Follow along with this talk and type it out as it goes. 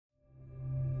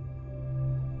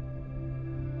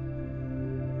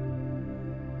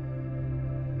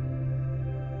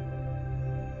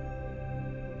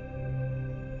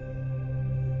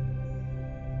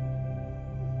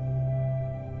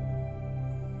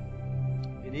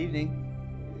Good evening.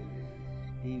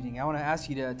 I want to ask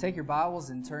you to take your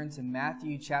Bibles and turn to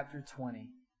Matthew chapter 20.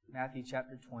 Matthew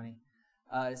chapter 20.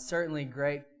 It's certainly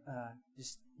great,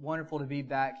 just wonderful to be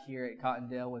back here at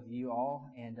Cottondale with you all.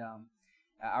 And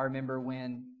I remember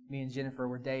when me and Jennifer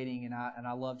were dating, and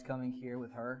I loved coming here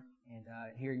with her and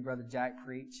hearing Brother Jack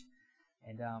preach.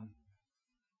 And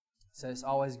so it's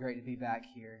always great to be back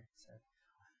here. So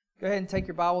go ahead and take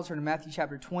your Bible, turn to Matthew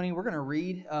chapter 20. We're going to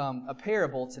read a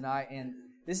parable tonight, and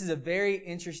this is a very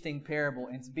interesting parable.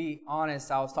 And to be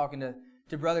honest, I was talking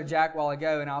to Brother Jack a while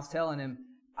ago, and I was telling him,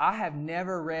 I have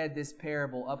never read this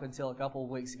parable up until a couple of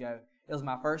weeks ago. It was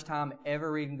my first time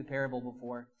ever reading the parable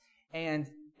before, and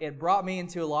it brought me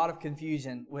into a lot of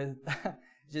confusion with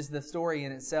just the story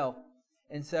in itself.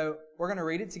 And so we're going to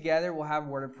read it together, we'll have a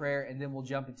word of prayer, and then we'll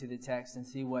jump into the text and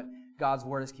see what God's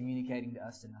Word is communicating to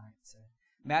us tonight. So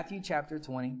Matthew chapter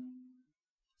 20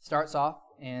 starts off,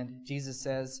 and Jesus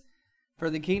says, "For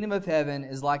the kingdom of heaven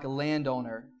is like a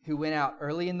landowner who went out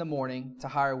early in the morning to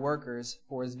hire workers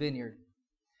for his vineyard.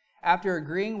 After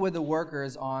agreeing with the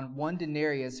workers on 1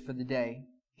 denarius for the day,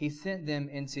 he sent them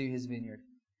into his vineyard.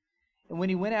 And when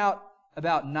he went out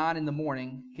about 9 in the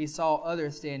morning, he saw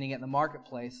others standing at the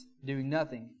marketplace doing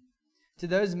nothing. To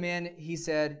those men he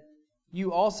said,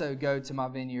 'You also go to my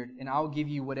vineyard, and I will give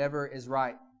you whatever is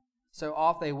right.' So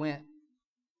off they went.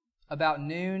 About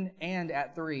noon and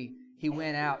at 3, he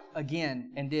went out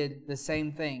again and did the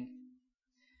same thing.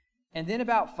 And then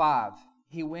about 5,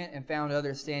 he went and found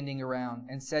others standing around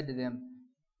and said to them,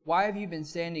 'Why have you been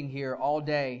standing here all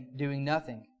day doing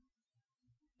nothing?'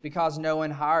 'Because no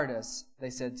one hired us,'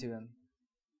 they said to him.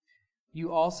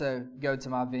 'You also go to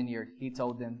my vineyard,' he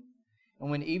told them. And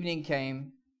when evening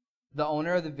came, the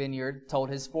owner of the vineyard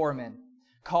told his foreman,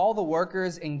 'Call the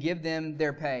workers and give them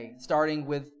their pay, starting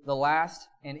with the last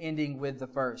and ending with the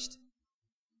first.'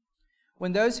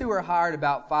 When those who were hired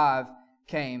about 5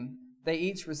 came, they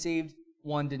each received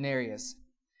 1 denarius.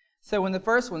 So when the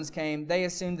first ones came, they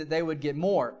assumed that they would get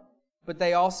more, but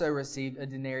they also received a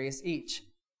denarius each.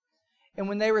 And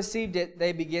when they received it,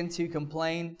 they began to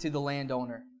complain to the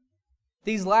landowner,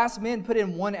 'These last men put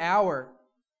in 1 hour,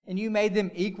 and you made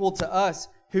them equal to us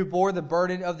who bore the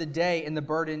burden of the day and the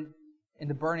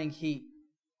burning heat.'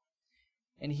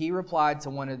 And he replied to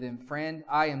one of them, 'Friend,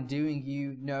 I am doing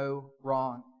you no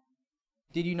wrong.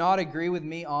 Did you not agree with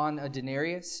me on a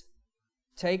denarius?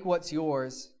 Take what's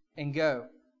yours and go.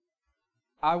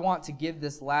 I want to give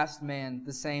this last man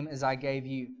the same as I gave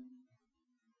you.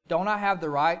 Don't I have the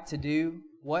right to do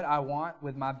what I want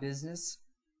with my business?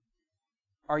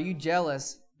 Are you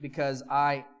jealous because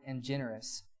I am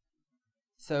generous?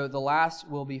 So the last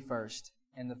will be first,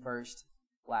 and the first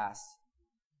last.'"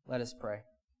 Let us pray.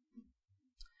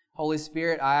 Holy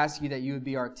Spirit, I ask you that you would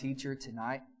be our teacher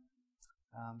tonight.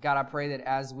 God, I pray that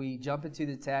as we jump into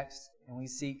the text and we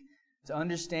seek to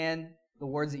understand the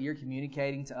words that you're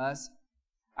communicating to us,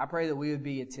 I pray that we would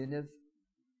be attentive,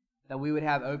 that we would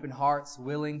have open hearts,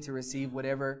 willing to receive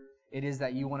whatever it is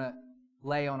that you want to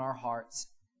lay on our hearts.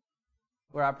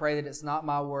 Lord, I pray that it's not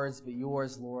my words, but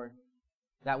yours, Lord,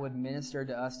 that would minister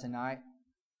to us tonight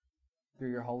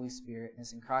through your Holy Spirit. And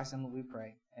it's in Christ's name that we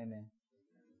pray. Amen.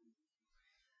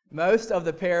 Most of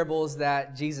the parables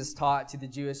that Jesus taught to the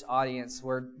Jewish audience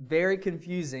were very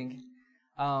confusing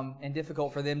and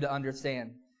difficult for them to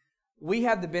understand. We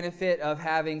have the benefit of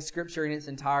having Scripture in its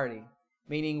entirety,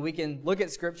 meaning we can look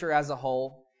at Scripture as a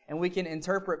whole, and we can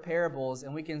interpret parables,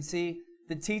 and we can see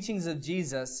the teachings of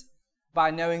Jesus by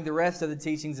knowing the rest of the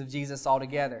teachings of Jesus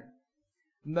altogether.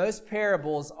 Most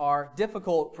parables are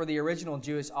difficult for the original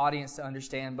Jewish audience to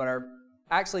understand, but are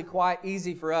actually quite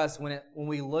easy for us when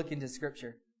we look into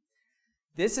Scripture.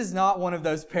 This is not one of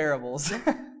those parables.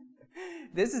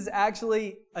 This is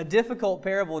actually a difficult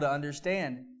parable to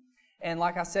understand. And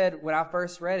like I said, when I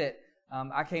first read it,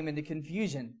 I came into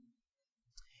confusion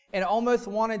and almost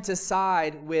wanted to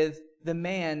side with the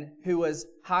man who was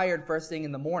hired first thing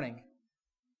in the morning.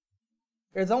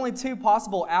 There's only 2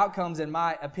 possible outcomes, in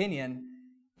my opinion.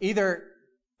 Either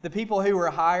the people who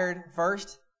were hired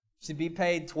first should be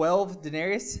paid 12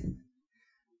 denarius,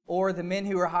 or the men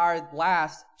who were hired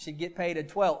last should get paid a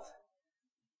 12th.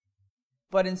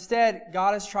 But instead,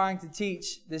 God is trying to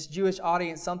teach this Jewish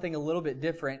audience something a little bit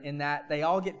different in that they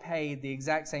all get paid the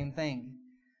exact same thing.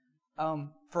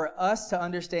 For us to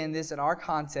understand this in our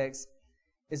context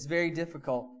is very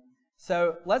difficult.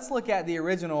 So let's look at the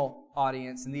original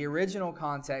audience and the original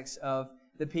context of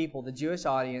the people, the Jewish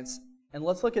audience, and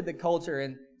let's look at the culture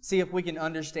and see if we can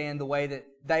understand the way that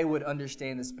they would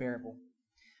understand this parable.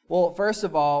 Well, first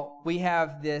of all, we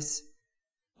have this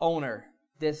owner,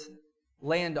 this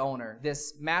landowner,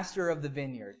 this master of the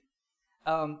vineyard.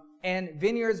 And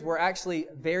vineyards were actually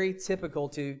very typical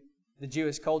to the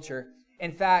Jewish culture.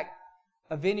 In fact,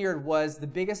 a vineyard was the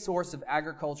biggest source of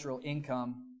agricultural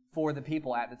income for the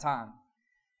people at the time.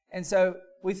 And so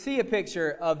we see a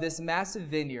picture of this massive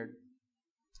vineyard,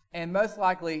 and most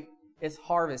likely it's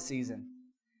harvest season.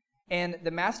 And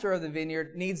the master of the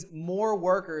vineyard needs more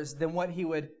workers than what he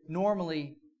would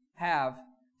normally have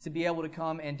to be able to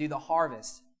come and do the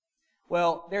harvest.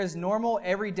 Well, there's normal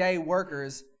everyday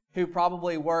workers who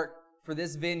probably work for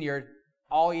this vineyard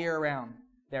all year round.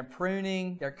 They're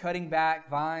pruning, they're cutting back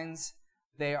vines,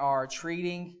 they are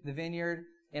treating the vineyard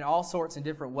in all sorts of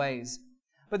different ways.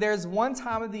 But there's one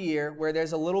time of the year where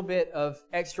there's a little bit of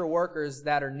extra workers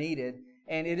that are needed,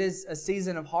 and it is a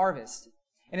season of harvest.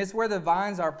 And it's where the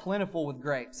vines are plentiful with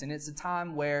grapes, and it's a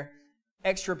time where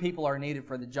extra people are needed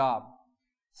for the job.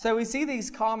 So we see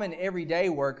these common everyday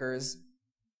workers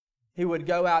who would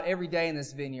go out every day in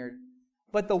this vineyard.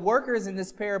 But the workers in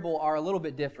this parable are a little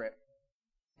bit different.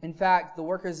 In fact, the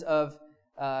workers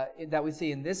that we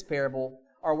see in this parable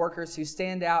are workers who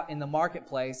stand out in the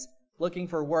marketplace looking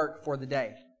for work for the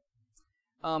day.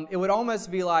 It would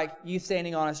almost be like you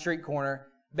standing on a street corner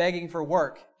begging for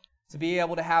work to be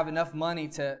able to have enough money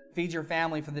to feed your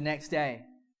family for the next day.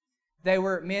 They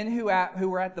were men who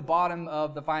were at the bottom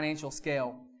of the financial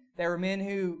scale. They were men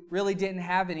who really didn't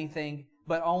have anything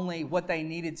but only what they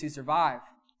needed to survive.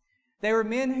 They were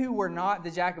men who were not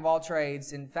the jack of all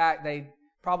trades. In fact, they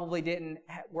probably didn't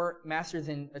work masters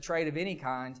in a trade of any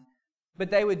kind, but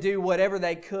they would do whatever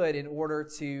they could in order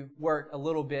to work a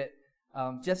little bit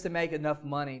just to make enough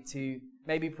money to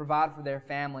maybe provide for their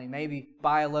family, maybe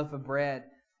buy a loaf of bread,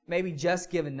 maybe just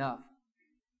give enough.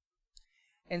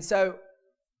 And so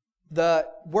the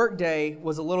work day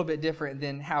was a little bit different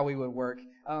than how we would work.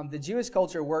 The Jewish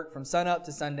culture worked from sunup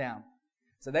to sundown.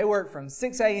 So they worked from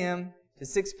 6 a.m. to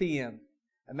 6 p.m.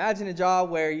 Imagine a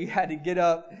job where you had to get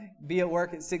up, be at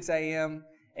work at 6 a.m.,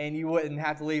 and you wouldn't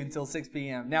have to leave until 6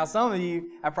 p.m. Now, some of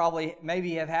you have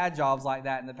maybe have had jobs like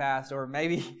that in the past, or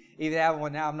maybe even have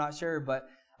one now, I'm not sure. But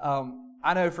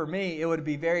I know for me, it would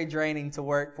be very draining to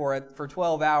work for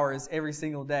 12 hours every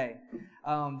single day.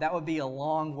 That would be a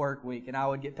long work week, and I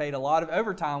would get paid a lot of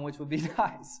overtime, which would be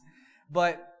nice.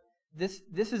 But this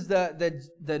is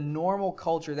the normal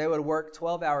culture. They would work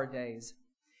 12-hour days.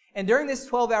 And during this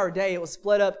 12-hour day, it was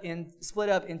split up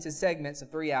into segments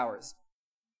of 3 hours.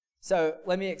 So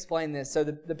let me explain this. So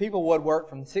the people would work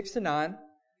from 6 to 9,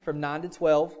 from 9 to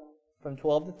 12, from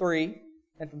 12 to 3,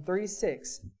 and from 3 to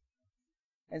 6.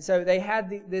 And so they had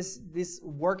this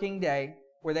working day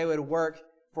where they would work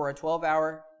for a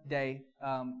 12-hour day,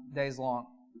 days long.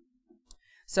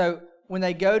 So when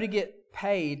they go to get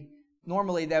paid,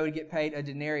 normally they would get paid a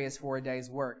denarius for a day's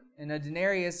work. And a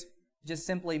denarius just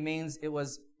simply means it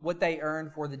was what they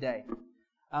earned for the day.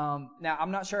 Now,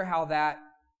 I'm not sure how that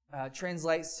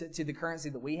translates to the currency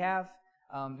that we have.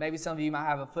 Maybe some of you might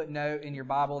have a footnote in your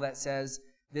Bible that says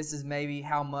this is maybe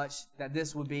how much that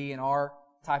this would be in our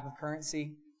type of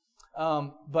currency.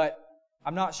 But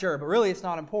I'm not sure. But really, it's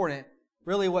not important.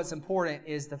 Really, what's important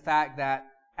is the fact that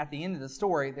at the end of the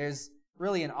story, there's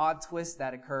really an odd twist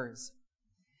that occurs.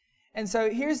 And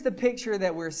so here's the picture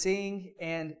that we're seeing,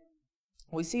 and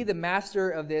we see the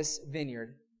master of this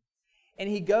vineyard. And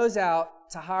he goes out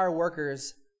to hire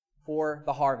workers for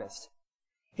the harvest.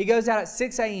 He goes out at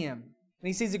 6 a.m. and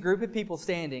he sees a group of people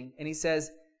standing, and he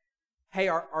says, "Hey,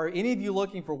 are any of you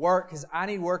looking for work? Because I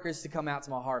need workers to come out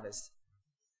to my harvest."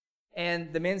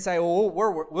 And the men say, "Well,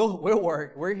 we'll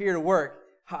work. We're here to work.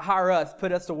 Hire us.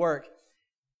 Put us to work."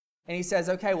 And he says,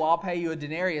 "Okay, well, I'll pay you a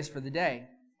denarius for the day."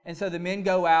 And so the men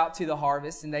go out to the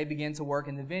harvest, and they begin to work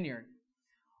in the vineyard.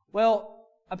 Well,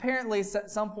 apparently, at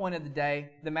some point of the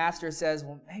day, the master says,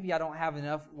 "Well, maybe I don't have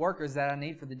enough workers that I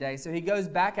need for the day." So he goes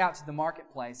back out to the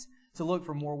marketplace to look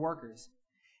for more workers.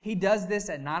 He does this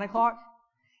at 9 o'clock.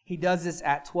 He does this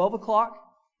at 12 o'clock.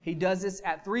 He does this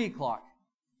at 3 o'clock.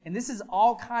 And this is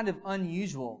all kind of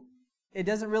unusual. It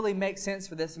doesn't really make sense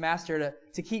for this master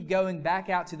to keep going back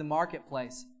out to the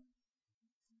marketplace.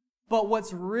 But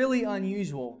what's really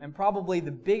unusual, and probably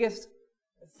the biggest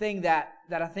thing that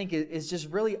I think is just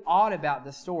really odd about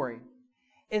this story,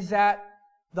 is that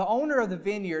the owner of the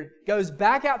vineyard goes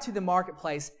back out to the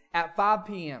marketplace at 5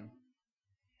 p.m.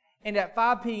 And at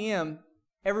 5 p.m.,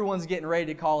 everyone's getting ready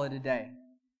to call it a day.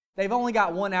 They've only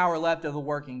got 1 hour left of the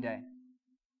working day.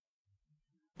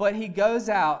 But he goes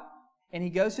out and he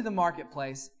goes to the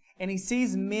marketplace and he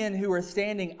sees men who are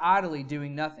standing idly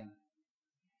doing nothing.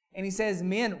 And he says,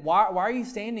 "Men, why are you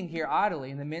standing here idly?"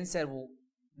 And the men said, "Well,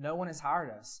 no one has hired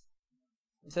us."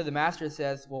 And so the master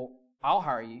says, "Well, I'll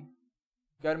hire you.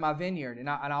 Go to my vineyard and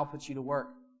I'll put you to work."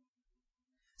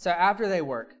 So after they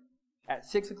work, at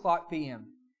 6 o'clock p.m.,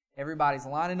 everybody's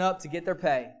lining up to get their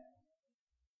pay.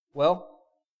 Well,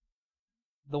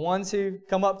 the ones who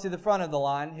come up to the front of the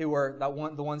line,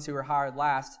 the ones who were hired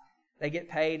last, they get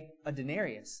paid a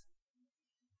denarius.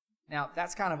 Now,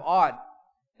 that's kind of odd.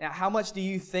 Now, how much do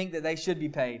you think that they should be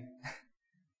paid?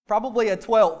 Probably a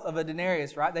 12th of a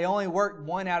denarius, right? They only worked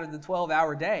 1 out of the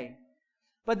 12-hour day.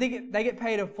 But they get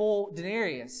paid a full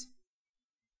denarius.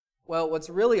 Well, what's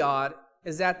really odd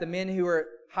is that the men who were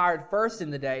hired first in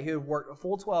the day, who have worked a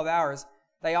full 12 hours,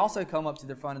 they also come up to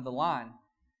the front of the line.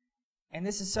 And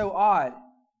this is so odd,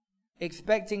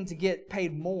 expecting to get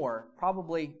paid more,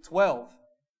 probably 12.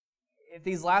 If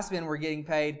these last men were getting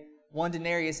paid 1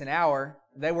 denarius an hour,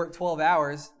 they worked 12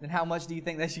 hours, then how much do you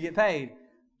think they should get paid?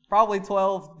 Probably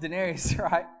 12 denarius,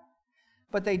 right?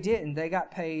 But they didn't. They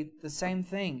got paid the same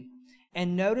thing.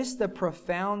 And notice the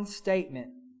profound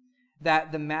statement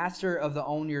that the master of the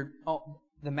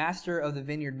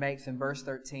vineyard makes in verse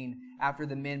 13 after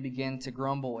the men begin to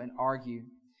grumble and argue.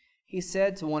 He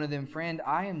said to one of them, "Friend,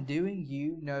 I am doing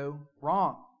you no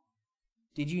wrong.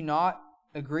 Did you not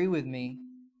agree with me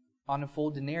on a full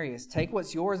denarius? Take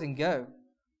what's yours and go.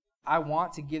 I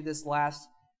want to give this last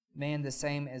man the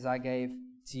same as I gave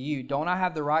to you. Don't I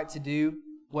have the right to do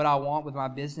what I want with my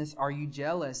business? Are you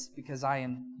jealous because I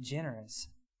am generous?"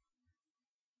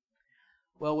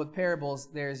 Well, with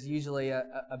parables, there's usually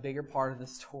a bigger part of the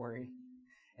story.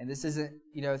 And this isn't,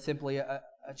 simply a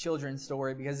children's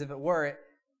story, because if it were, it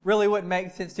really wouldn't make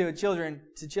sense to children,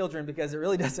 because it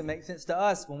really doesn't make sense to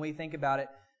us when we think about it.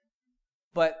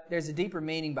 But there's a deeper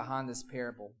meaning behind this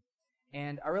parable.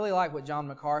 And I really like what John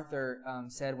MacArthur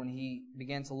said when he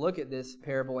began to look at this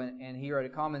parable, and he wrote a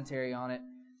commentary on it.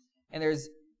 And there's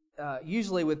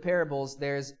usually with parables,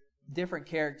 there's different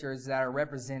characters that are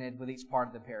represented with each part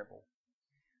of the parable.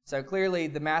 So clearly,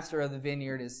 the master of the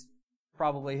vineyard is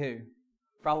probably who?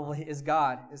 Probably is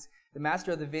God. The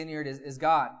master of the vineyard is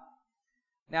God.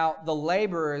 Now, the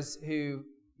laborers who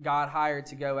God hired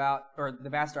to go out, or the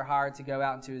master hired to go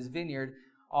out into his vineyard,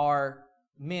 are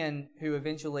men who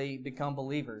eventually become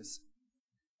believers.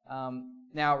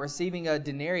 Now, receiving a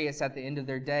denarius at the end of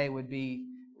their day would be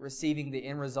receiving the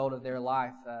end result of their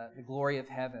life, the glory of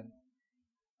heaven.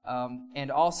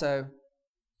 And also,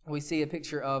 we see a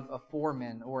picture of a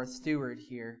foreman or a steward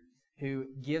here who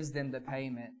gives them the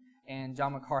payment. And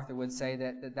John MacArthur would say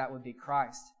that would be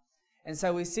Christ. And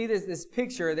so we see this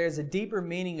picture. There's a deeper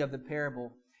meaning of the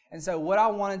parable. And so what I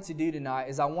wanted to do tonight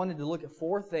is I wanted to look at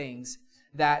 4 things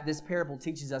that this parable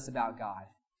teaches us about God.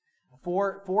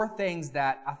 Four things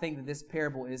that I think that this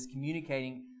parable is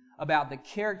communicating about the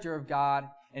character of God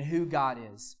and who God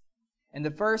is. And the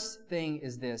first thing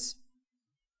is this: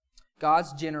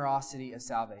 God's generosity of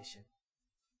salvation.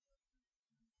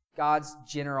 God's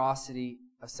generosity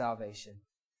of salvation.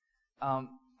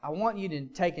 I want you to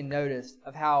take a notice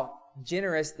of how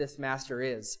generous this master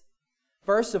is.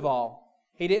 First of all,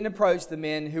 he didn't approach the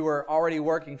men who were already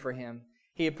working for him.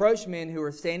 He approached men who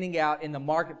were standing out in the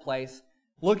marketplace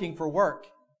looking for work.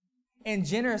 And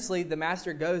generously, the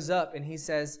master goes up and he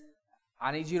says,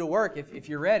 "I need you to work. If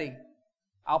you're ready,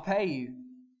 I'll pay you."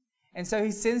 And so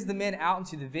he sends the men out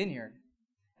into the vineyard.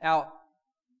 Now,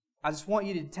 I just want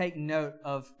you to take note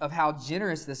of how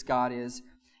generous this God is,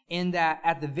 in that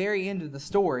at the very end of the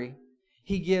story,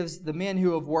 he gives the men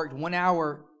who have worked 1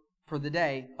 hour for the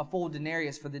day a full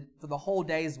denarius for the whole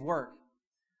day's work.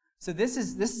 So this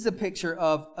is a picture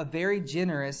of a very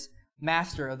generous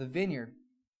master of the vineyard.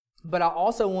 But I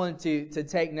also wanted to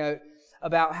take note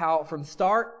about how from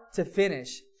start to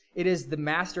finish, it is the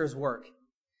master's work.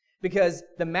 Because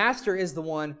the master is the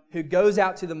one who goes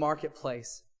out to the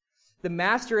marketplace. The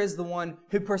master is the one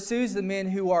who pursues the men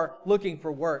who are looking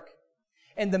for work.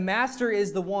 And the master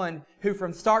is the one who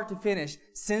from start to finish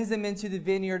sends them into the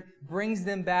vineyard, brings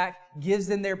them back, gives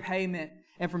them their payment.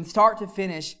 And from start to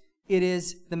finish, it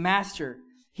is the master.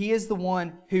 He is the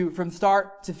one who from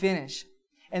start to finish.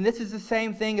 And this is the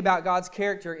same thing about God's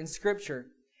character in Scripture.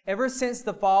 Ever since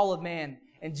the fall of man,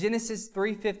 in Genesis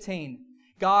 3:15,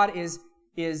 God is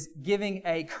giving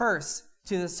a curse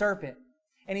to the serpent.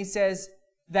 And He says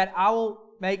that I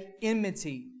will make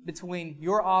enmity between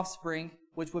your offspring,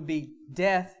 which would be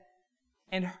death,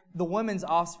 and the woman's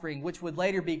offspring, which would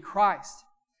later be Christ.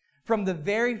 From the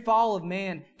very fall of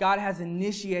man, God has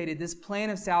initiated this plan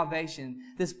of salvation,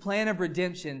 this plan of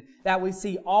redemption that we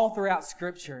see all throughout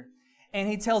Scripture. And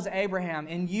He tells Abraham,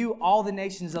 "In you all the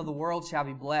nations of the world shall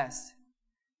be blessed."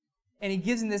 And He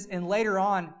gives him this, and later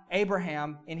on,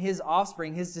 Abraham and his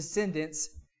offspring, his descendants,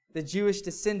 the Jewish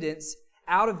descendants,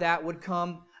 out of that would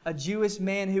come a Jewish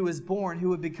man who was born, who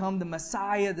would become the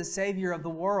Messiah, the Savior of the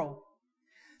world.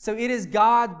 So it is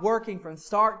God working from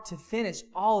start to finish.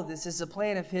 All of this is a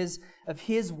plan of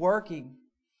His working.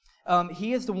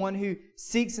 He is the one who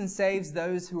seeks and saves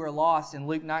those who are lost in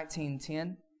Luke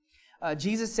 19:10.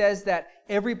 Jesus says that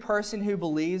every person who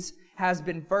believes has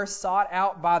been first sought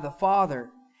out by the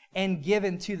Father and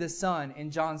given to the Son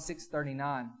in John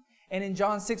 6:39. And in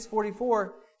John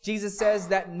 6:44, Jesus says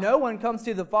that no one comes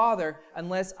to the Father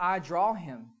unless I draw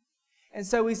him. And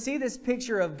so we see this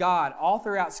picture of God all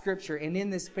throughout Scripture, and in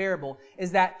this parable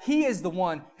is that He is the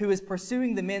one who is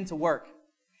pursuing the men to work.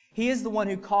 He is the one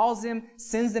who calls them,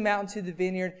 sends them out into the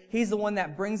vineyard. He's the one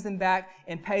that brings them back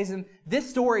and pays them. This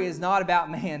story is not about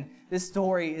man. This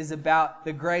story is about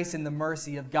the grace and the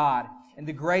mercy of God. And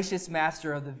the gracious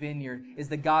master of the vineyard is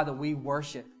the God that we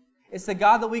worship. It's the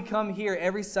God that we come here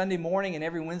every Sunday morning and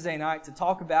every Wednesday night to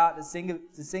talk about, to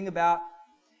sing about.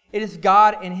 It is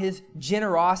God in His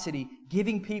generosity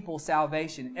giving people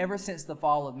salvation ever since the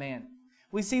fall of man.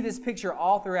 We see this picture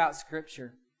all throughout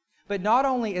Scripture. But not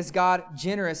only is God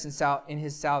generous in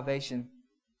His salvation,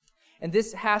 and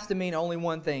this has to mean only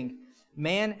one thing.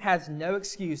 Man has no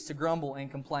excuse to grumble and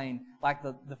complain like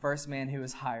the first man who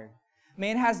was hired.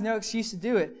 Man has no excuse to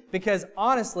do it because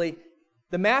honestly,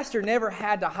 the master never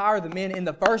had to hire the men in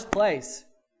the first place.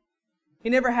 He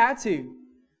never had to.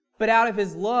 But out of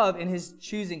His love and His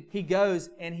choosing, He goes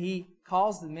and He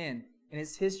calls them in. And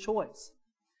it's His choice.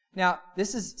 Now,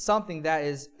 this is something that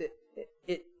is...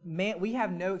 Man, we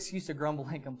have no excuse to grumble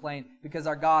and complain because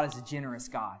our God is a generous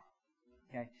God.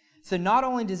 Okay? So not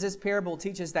only does this parable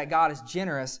teach us that God is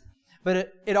generous,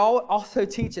 but it also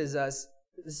teaches us,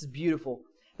 this is beautiful,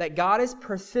 that God is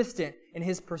persistent in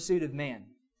His pursuit of man.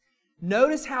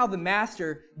 Notice how the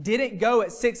master didn't go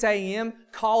at 6 a.m.,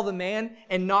 call the man,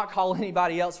 and not call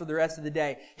anybody else for the rest of the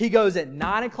day. He goes at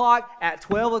 9 o'clock, at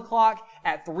 12 o'clock,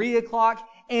 at 3 o'clock,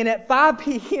 and at 5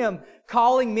 p.m.,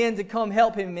 calling men to come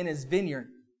help Him in His vineyard.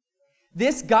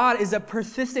 This God is a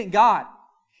persistent God.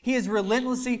 He is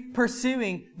relentlessly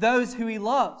pursuing those who He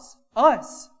loves,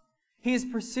 us. He is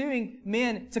pursuing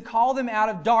men to call them out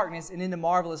of darkness and into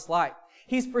marvelous light.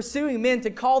 He's pursuing men to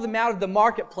call them out of the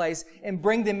marketplace and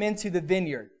bring them into the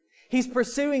vineyard. He's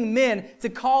pursuing men to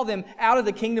call them out of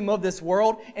the kingdom of this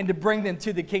world and to bring them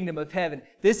to the kingdom of heaven.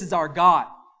 This is our God.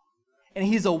 And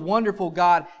He's a wonderful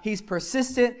God. He's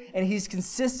persistent and He's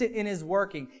consistent in His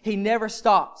working. He never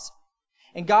stops.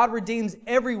 And God redeems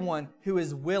everyone who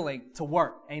is willing to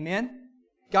work. Amen?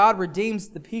 God redeems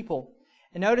the people.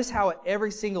 And notice how at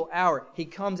every single hour He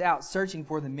comes out searching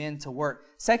for the men to work.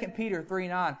 2 Peter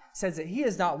 3:9 says that He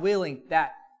is not willing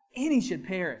that any should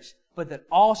perish, but that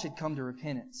all should come to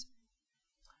repentance.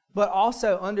 But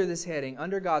also under this heading,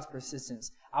 under God's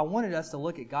persistence, I wanted us to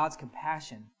look at God's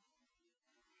compassion.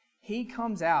 He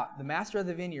comes out, the master of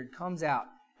the vineyard comes out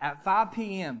at 5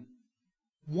 p.m.,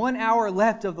 1 hour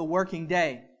left of the working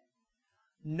day.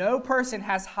 No person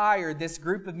has hired this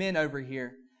group of men over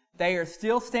here. They are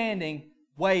still standing,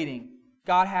 waiting.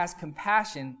 God has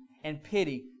compassion and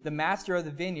pity. The master of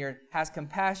the vineyard has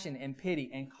compassion and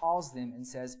pity and calls them and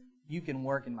says, you can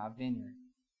work in my vineyard.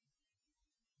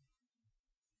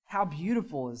 How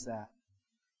beautiful is that?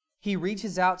 He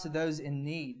reaches out to those in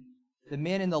need. The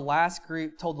men in the last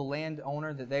group told the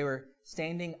landowner that they were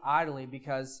standing idly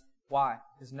because, why?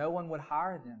 Because no one would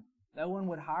hire them. No one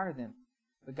would hire them.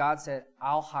 But God said,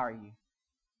 I'll hire you.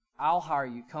 I'll hire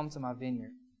you. Come to my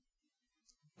vineyard.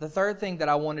 The third thing that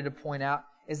I wanted to point out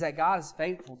is that God is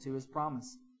faithful to His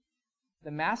promise.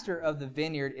 The master of the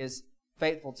vineyard is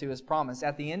faithful to His promise.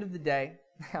 At the end of the day,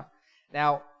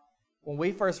 now, when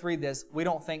we first read this, we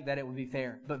don't think that it would be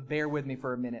fair, but bear with me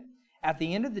for a minute. At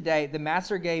the end of the day, the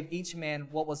master gave each man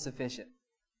what was sufficient.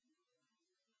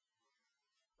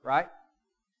 Right?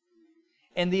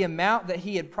 And the amount that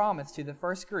he had promised to the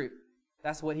first group,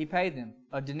 that's what he paid them,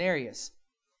 a denarius.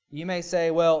 You may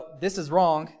say, well, this is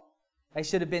wrong. They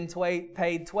should have been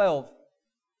paid 12.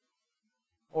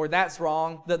 Or that's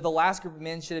wrong, that the last group of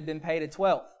men should have been paid a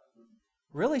 12th.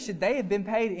 Really, should they have been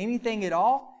paid anything at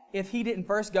all if he didn't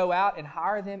first go out and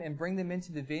hire them and bring them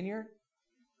into the vineyard?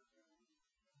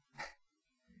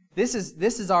 This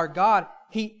is our God.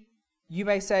 You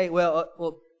may say,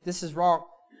 well, this is wrong.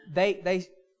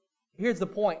 Here's the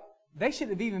point. They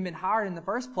shouldn't have even been hired in the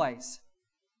first place.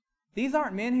 These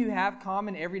aren't men who have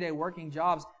common everyday working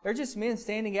jobs. They're just men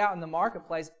standing out in the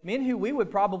marketplace, men who we would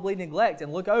probably neglect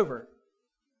and look over.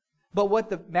 But what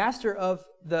the master of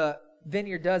the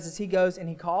vineyard does is he goes and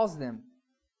he calls them.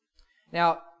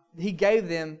 Now, he gave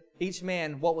them, each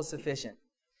man, what was sufficient.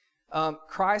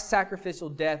 Christ's sacrificial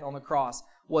death on the cross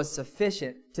was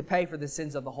sufficient to pay for the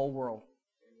sins of the whole world.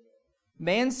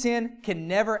 Man's sin can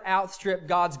never outstrip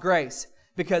God's grace,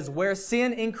 because where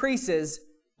sin increases,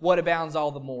 what abounds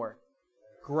all the more?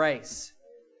 Grace.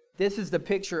 This is the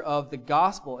picture of the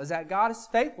gospel, is that God is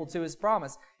faithful to His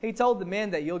promise. He told the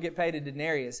men that you'll get paid a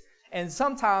denarius. And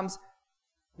sometimes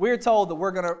we're told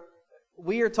that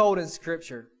we are told in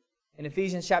Scripture, in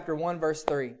Ephesians chapter 1, verse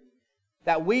 3,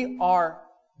 that we are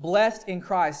blessed in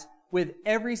Christ with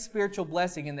every spiritual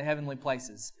blessing in the heavenly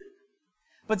places.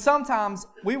 But sometimes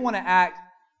we want to act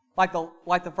like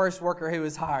the first worker who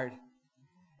was hired.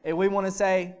 And we want to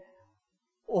say,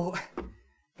 oh,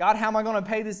 God, how am I going to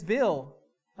pay this bill?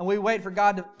 And we wait for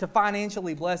God to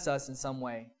financially bless us in some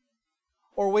way.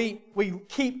 Or we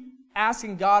keep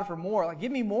asking God for more. Like,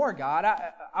 give me more, God.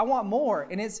 I want more.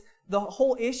 And it's the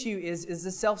whole issue is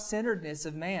the self-centeredness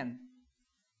of man.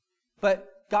 But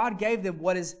God gave them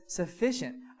what is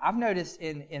sufficient. I've noticed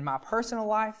in my personal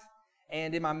life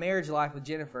and in my marriage life with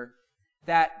Jennifer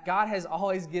that God has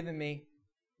always given me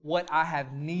what I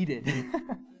have needed.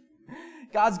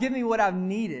 God's given me what I've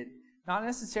needed. Not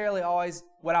necessarily always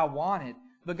what I wanted,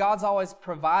 but God's always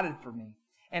provided for me.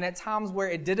 And at times where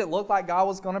it didn't look like God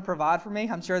was going to provide for me,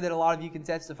 I'm sure that a lot of you can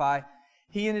testify,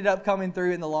 He ended up coming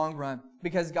through in the long run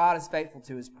because God is faithful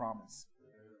to His promise.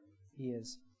 He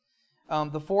is.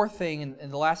 The fourth thing,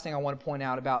 and the last thing I want to point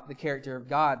out about the character of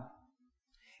God,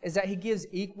 is that He gives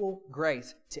equal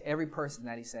grace to every person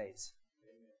that He saves.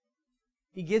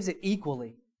 He gives it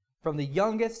equally, from the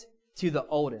youngest to the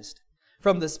oldest,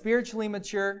 from the spiritually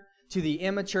mature to the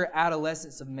immature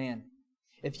adolescence of man.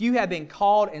 If you have been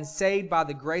called and saved by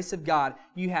the grace of God,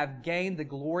 you have gained the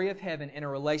glory of heaven in a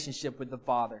relationship with the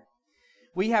Father.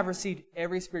 We have received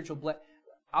every spiritual blessing.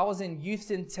 I was in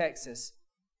Houston, Texas.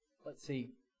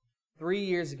 3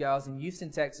 years ago, I was in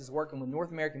Houston, Texas, working with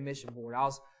North American Mission Board. I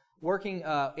was working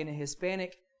in a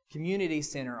Hispanic community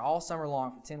center all summer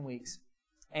long for 10 weeks.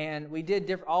 And we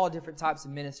did all different types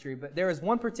of ministry. But there was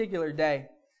one particular day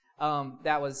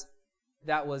that was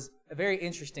a very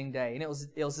interesting day. And it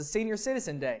was a senior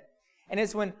citizen day. And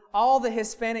it's when all the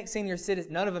Hispanic senior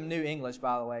citizens, none of them knew English,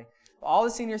 by the way. All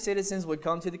the senior citizens would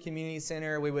come to the community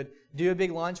center. We would do a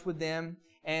big lunch with them.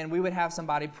 And we would have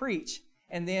somebody preach.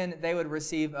 And then they would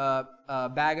receive a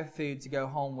bag of food to go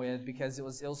home with because it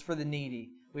was for the needy.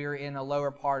 We were in a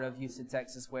lower part of Houston,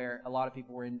 Texas, where a lot of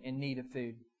people were in need of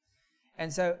food.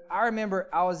 And so I remember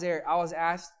I was there. I was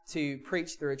asked to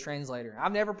preach through a translator.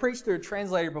 I've never preached through a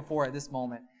translator before at this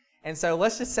moment. And so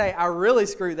let's just say I really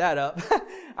screwed that up.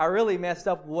 I really messed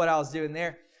up what I was doing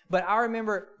there. But I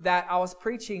remember that I was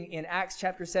preaching in Acts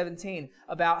chapter 17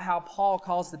 about how Paul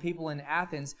calls the people in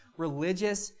Athens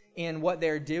religious in what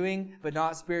they're doing, but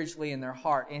not spiritually in their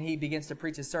heart. And he begins to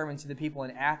preach a sermon to the people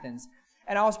in Athens.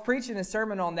 And I was preaching a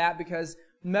sermon on that because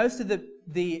most of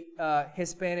the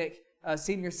Hispanic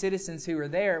senior citizens who were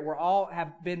there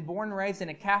have been born and raised in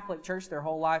a Catholic church their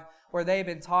whole life, where they've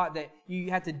been taught that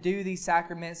you have to do these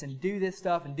sacraments and do this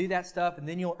stuff and do that stuff, and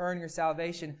then you'll earn your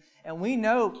salvation. And we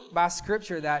know by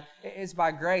Scripture that it's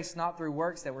by grace, not through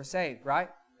works, that we're saved, right?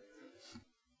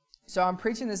 So I'm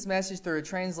preaching this message through a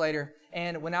translator,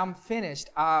 and when I'm finished,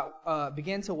 I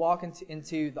begin to walk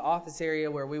into the office area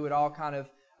where we would all kind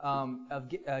of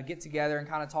get together and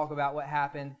kind of talk about what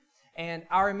happened. And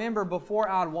I remember before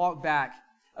I'd walk back,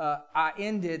 I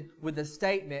ended with a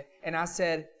statement, and I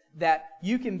said that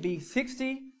you can be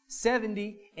 60,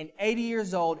 70, and 80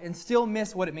 years old and still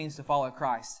miss what it means to follow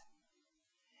Christ.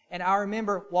 And I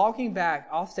remember walking back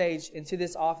off stage into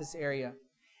this office area,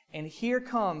 and here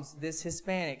comes this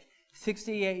Hispanic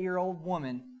 68-year-old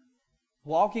woman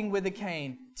walking with a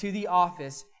cane to the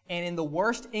office, and in the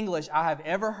worst English I have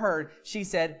ever heard, she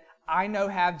said, "I no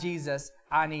have Jesus,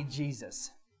 I need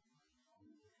Jesus."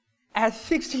 At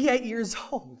 68 years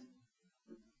old.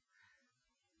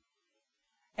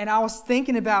 And I was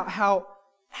thinking about how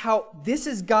this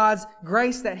is God's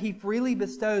grace that He freely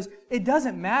bestows. It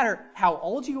doesn't matter how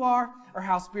old you are, or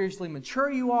how spiritually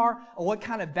mature you are, or what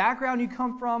kind of background you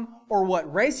come from, or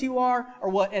what race you are, or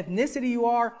what ethnicity you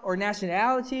are, or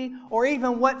nationality, or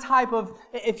even what type of,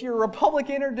 if you're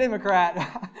Republican or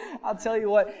Democrat, I'll tell you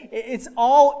what, it's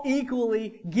all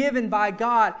equally given by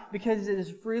God because it is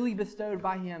freely bestowed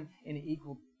by Him in an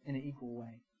equal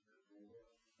way.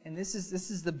 And this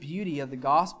is the beauty of the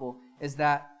gospel, is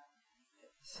that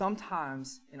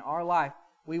sometimes in our life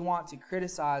we want to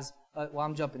criticize.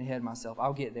 I'm jumping ahead of myself.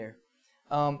 I'll get there.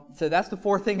 So that's the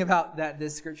fourth thing about that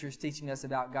this Scripture is teaching us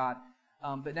about God.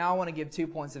 But now I want to give 2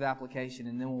 points of application,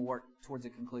 and then we'll work towards a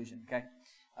conclusion. Okay.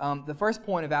 The first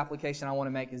point of application I want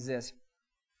to make is this: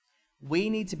 we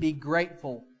need to be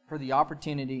grateful for the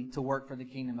opportunity to work for the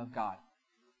kingdom of God.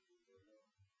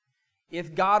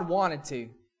 If God wanted to,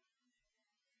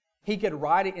 He could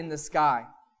write it in the sky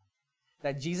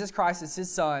that Jesus Christ is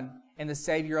His Son, and the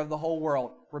Savior of the whole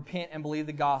world. Repent and believe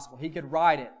the gospel. He could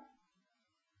write it.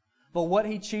 But what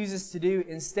he chooses to do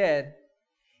instead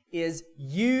is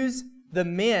use the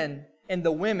men and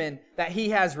the women that he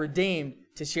has redeemed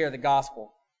to share the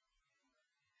gospel.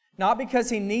 Not because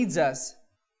he needs us,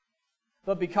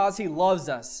 but because he loves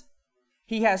us.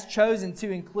 He has chosen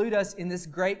to include us in this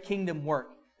great kingdom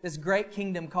work, this great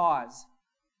kingdom cause.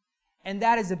 And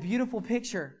that is a beautiful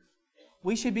picture.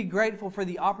 We should be grateful for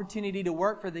the opportunity to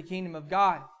work for the kingdom of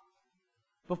God.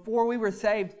 Before we were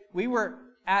saved, we were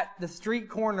at the street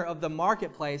corner of the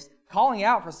marketplace calling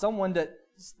out for someone to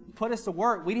put us to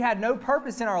work. We had no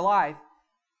purpose in our life.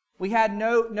 We had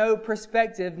no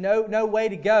perspective, no way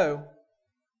to go.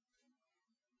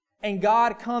 And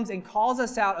God comes and calls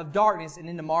us out of darkness and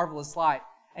into marvelous light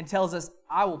and tells us,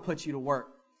 I will put you to work.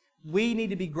 We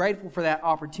need to be grateful for that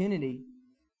opportunity.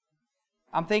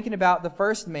 I'm thinking about the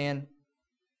first man.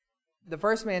 The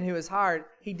first man who was hired,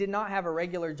 he did not have a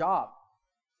regular job.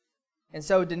 And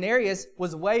so denarius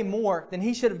was way more than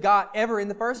he should have got ever in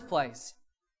the first place.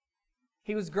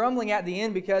 He was grumbling at the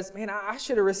end because, man, I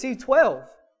should have received 12.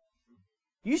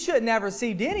 You shouldn't have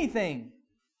received anything.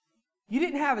 You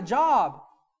didn't have a job.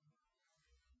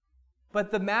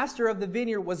 But the master of the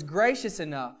vineyard was gracious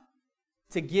enough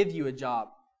to give you a job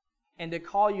and to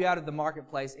call you out of the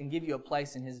marketplace and give you a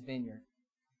place in his vineyard.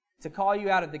 To call you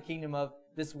out of the kingdom of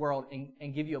this world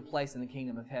and give you a place in the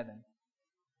kingdom of heaven.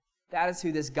 That is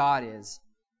who this God is.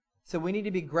 So we need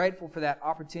to be grateful for that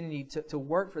opportunity to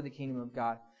work for the kingdom of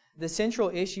God. The central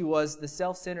issue was the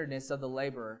self-centeredness of the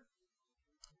laborer.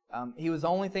 He was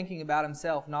only thinking about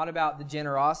himself, not about the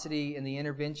generosity and the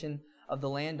intervention of the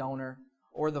landowner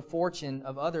or the fortune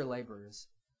of other laborers.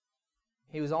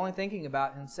 He was only thinking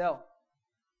about himself.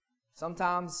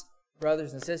 Sometimes,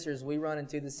 brothers and sisters, we run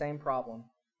into the same problem.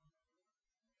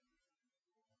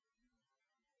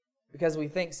 Because we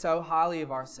think so highly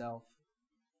of ourselves.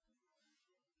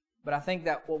 But I think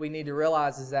that what we need to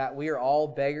realize is that we are all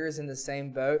beggars in the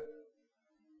same boat,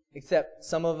 except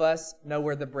some of us know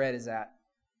where the bread is at.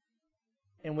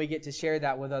 And we get to share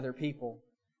that with other people.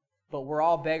 But we're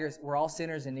all beggars, we're all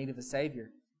sinners in need of a Savior.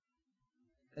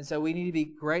 And so we need to be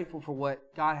grateful for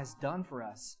what God has done for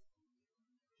us.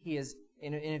 He is,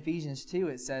 in Ephesians 2,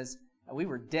 it says, we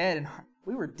were dead.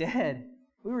 We were dead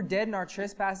in our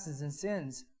trespasses and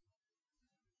sins.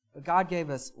 But God gave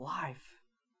us life.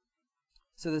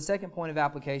 So the second point of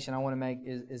application I want to make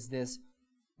is this.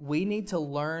 We need to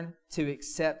learn to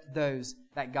accept those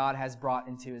that God has brought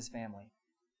into His family.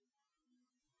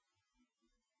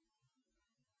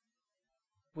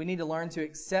 We need to learn to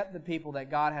accept the people that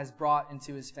God has brought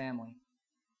into His family.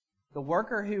 The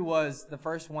worker who was the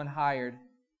first one hired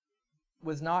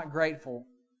was not grateful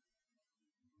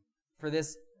for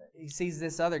this. He sees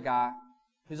this other guy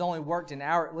who's only worked an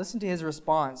hour. Listen to his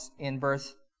response in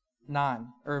verse 9,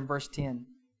 or in verse 10.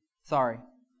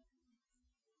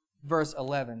 Verse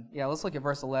 11. Yeah, let's look at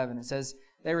verse 11. It says,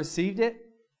 they received it,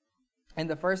 and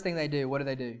the first thing they do, what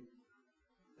do?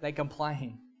 They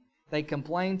complain. They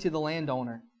complain to the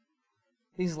landowner.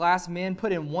 These last men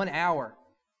put in 1 hour.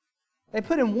 They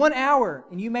put in 1 hour,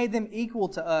 and you made them equal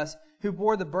to us who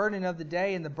bore the burden of the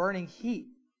day and the burning heat.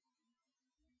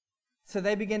 So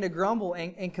they begin to grumble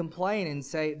and complain and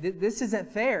say, this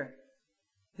isn't fair.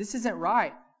 This isn't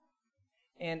right.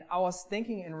 And I was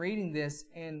thinking and reading this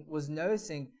and was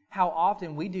noticing how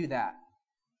often we do that.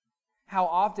 How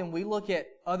often we look at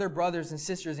other brothers and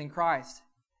sisters in Christ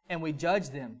and we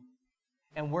judge them.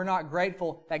 And we're not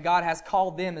grateful that God has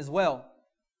called them as well.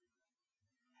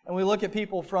 And we look at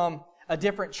people from a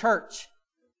different church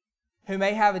who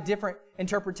may have a different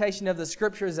interpretation of the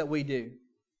Scriptures that we do.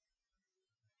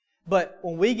 But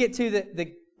when we get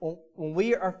to when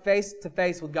we are face to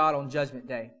face with God on Judgment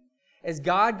Day, is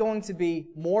God going to be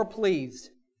more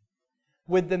pleased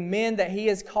with the men that He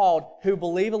has called who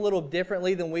believe a little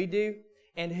differently than we do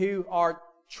and who are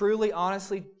truly,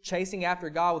 honestly chasing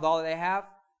after God with all that they have?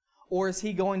 Or is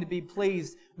He going to be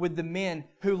pleased with the men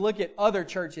who look at other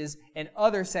churches and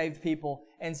other saved people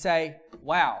and say,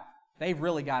 wow, they've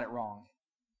really got it wrong?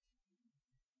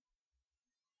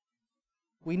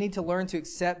 We need to learn to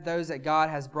accept those that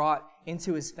God has brought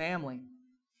into His family.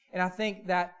 And I think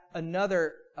that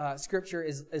another scripture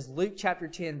is Luke chapter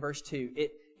 10, verse 2.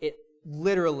 It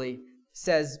literally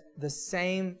says the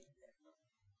same.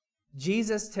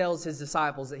 Jesus tells His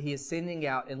disciples that He is sending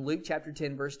out in Luke chapter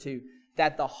 10, verse 2,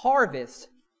 that the harvest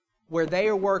where they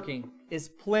are working is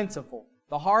plentiful.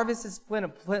 The harvest is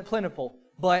plentiful,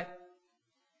 but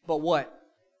what?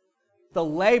 The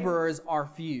laborers are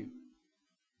few.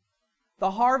 The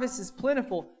harvest is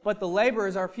plentiful, but the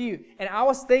laborers are few. And I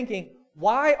was thinking,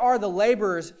 why are the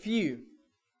laborers few?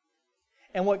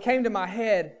 And what came to my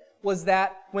head was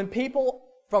that when people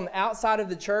from outside of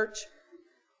the church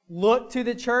look to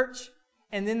the church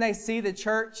and then they see the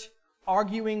church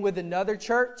arguing with another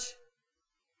church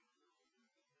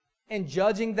and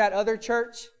judging that other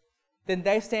church, then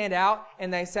they stand out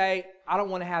and they say, I don't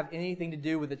want to have anything to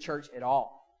do with the church at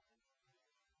all.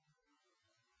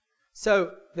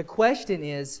 So the question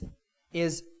is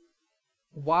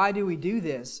why do we do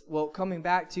this? Well, coming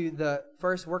back to the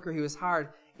first worker who was hired,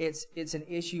 it's an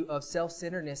issue of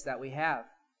self-centeredness that we have.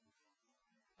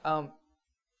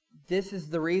 This is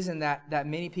the reason that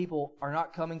many people are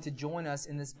not coming to join us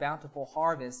in this bountiful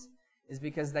harvest, is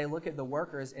because they look at the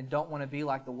workers and don't want to be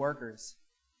like the workers.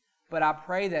 But I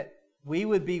pray that we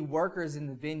would be workers in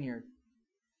the vineyard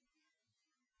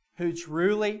who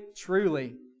truly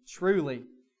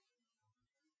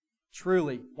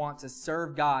want to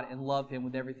serve God and love Him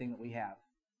with everything that we have.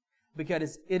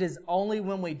 Because it is only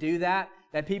when we do that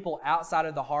people outside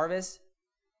of the harvest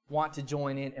want to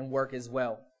join in and work as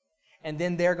well. And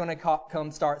then they're going to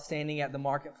come start standing at the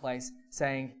marketplace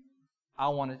saying, I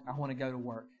want to go to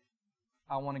work.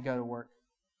 I want to go to work.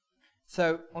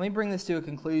 So let me bring this to a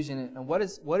conclusion. And what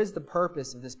is the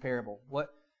purpose of this parable?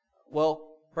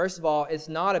 Well, first of all, it's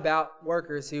not about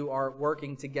workers who are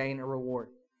working to gain a reward.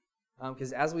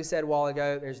 Because as we said a while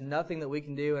ago, there's nothing that we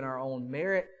can do in our own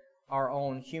merit, our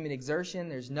own human exertion.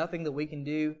 There's nothing that we can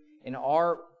do in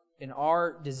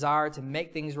our desire to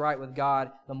make things right with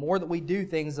God. The more that we do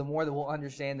things, the more that we'll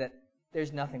understand that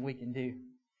there's nothing we can do.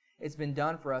 It's been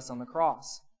done for us on the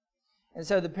cross. And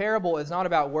so the parable is not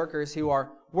about workers who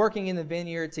are working in the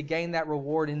vineyard to gain that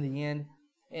reward in the end.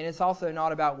 And it's also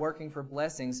not about working for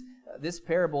blessings. This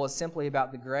parable is simply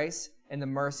about the grace and the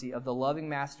mercy of the loving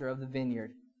master of the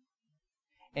vineyard.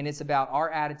 And it's about our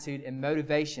attitude and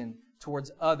motivation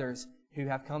towards others who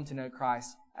have come to know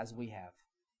Christ as we have.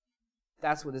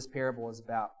 That's what this parable is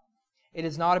about. It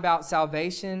is not about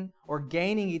salvation or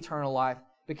gaining eternal life,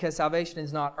 because salvation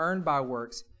is not earned by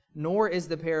works, nor is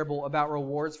the parable about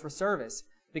rewards for service,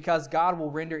 because God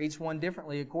will render each one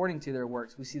differently according to their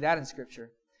works. We see that in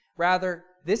Scripture. Rather,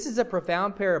 this is a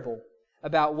profound parable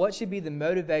about what should be the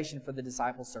motivation for the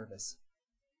disciple service.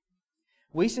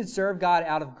 We should serve God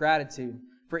out of gratitude,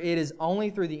 for it is only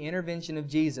through the intervention of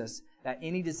Jesus that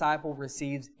any disciple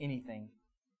receives anything.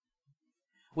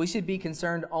 We should be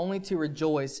concerned only to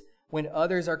rejoice when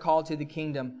others are called to the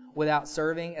kingdom without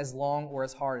serving as long or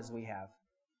as hard as we have.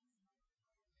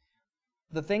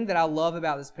 The thing that I love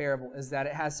about this parable is that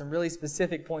it has some really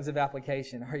specific points of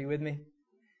application. Are you with me?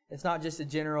 It's not just a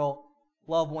general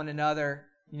love one another,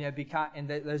 be kind, and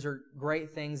those are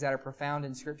great things that are profound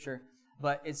in Scripture.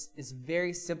 But it's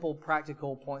very simple,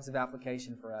 practical points of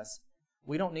application for us.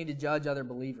 We don't need to judge other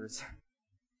believers.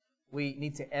 We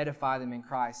need to edify them in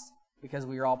Christ, because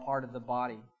we are all part of the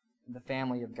body, the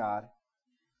family of God.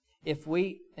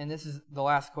 And this is the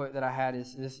last quote that I had,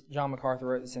 is this, John MacArthur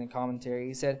wrote this in a commentary.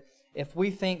 He said, if we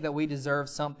think that we deserve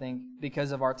something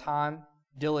because of our time,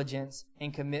 diligence,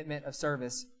 and commitment of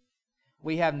service,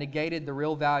 we have negated the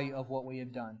real value of what we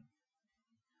have done.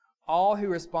 All who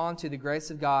respond to the grace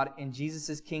of God and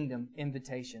Jesus' kingdom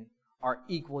invitation are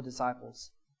equal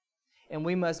disciples. And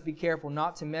we must be careful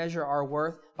not to measure our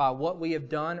worth by what we have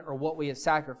done or what we have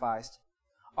sacrificed.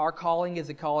 Our calling is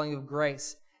a calling of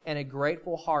grace, and a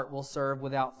grateful heart will serve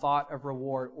without thought of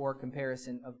reward or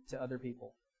comparison to other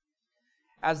people.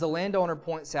 As the landowner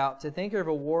points out, to think of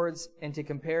rewards and to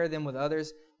compare them with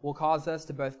others will cause us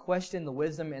to both question the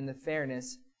wisdom and the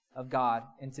fairness of God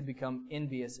and to become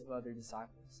envious of other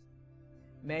disciples.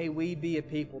 May we be a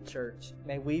people, church.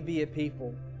 May we be a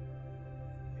people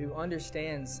who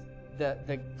understands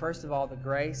first of all, the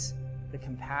grace, the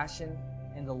compassion,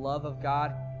 and the love of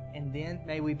God. And then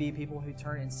may we be people who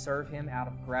turn and serve Him out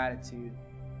of gratitude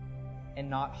and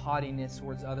not haughtiness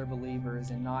towards other believers,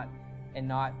 and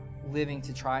not living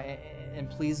to try and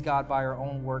please God by our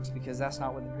own works, because that's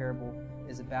not what the parable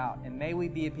is about. And may we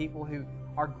be a people who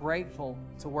are grateful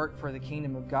to work for the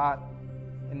kingdom of God.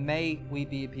 And may we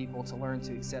be a people to learn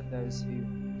to accept those who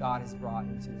God has brought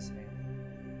into His family.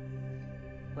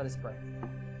 Let us pray.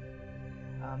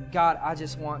 God, I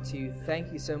just want to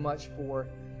thank You so much for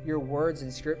Your words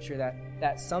in Scripture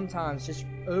that sometimes just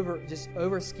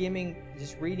over skimming,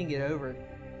 just reading it over,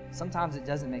 sometimes it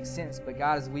doesn't make sense. But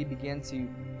God, as we begin to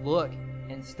look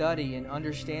and study and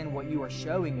understand what You are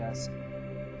showing us,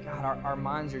 God, our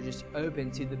minds are just open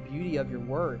to the beauty of Your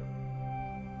Word.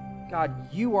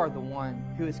 God, You are the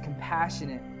one who is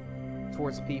compassionate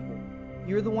towards people.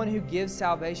 You're the one who gives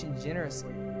salvation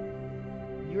generously.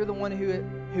 You're the one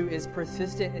who is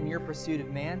persistent in Your pursuit of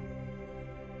man.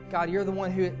 God, You're the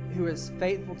one who is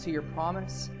faithful to Your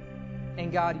promise.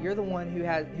 And God, you're the one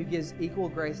who gives equal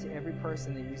grace to every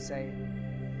person that you save.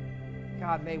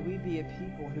 God, may we be a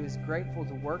people who is grateful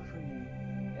to work for you.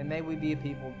 And may we be a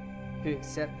people who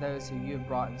accept those who you have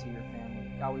brought into your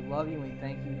family. God, we love you and we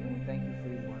thank you for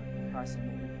your work. In Christ's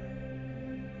name.